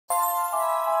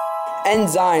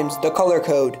Enzymes, the color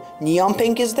code. Neon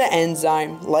pink is the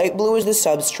enzyme, light blue is the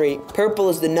substrate, purple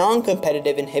is the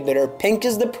non-competitive inhibitor, pink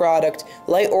is the product,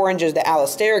 light orange is the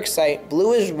allosteric site,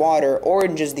 blue is water,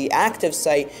 orange is the active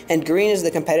site, and green is the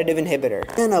competitive inhibitor.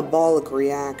 Anabolic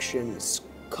reactions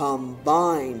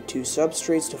combine two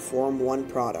substrates to form one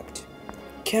product.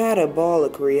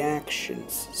 Catabolic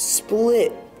reactions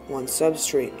split one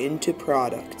substrate into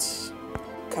products.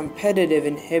 Competitive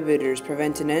inhibitors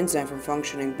prevent an enzyme from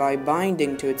functioning by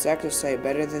binding to its active site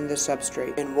better than the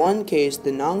substrate. In one case,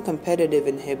 the non-competitive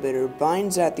inhibitor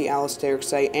binds at the allosteric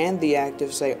site and the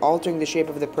active site, altering the shape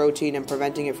of the protein and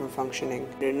preventing it from functioning.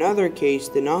 In another case,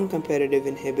 the non-competitive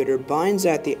inhibitor binds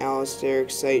at the allosteric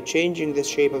site, changing the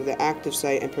shape of the active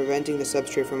site and preventing the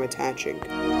substrate from attaching.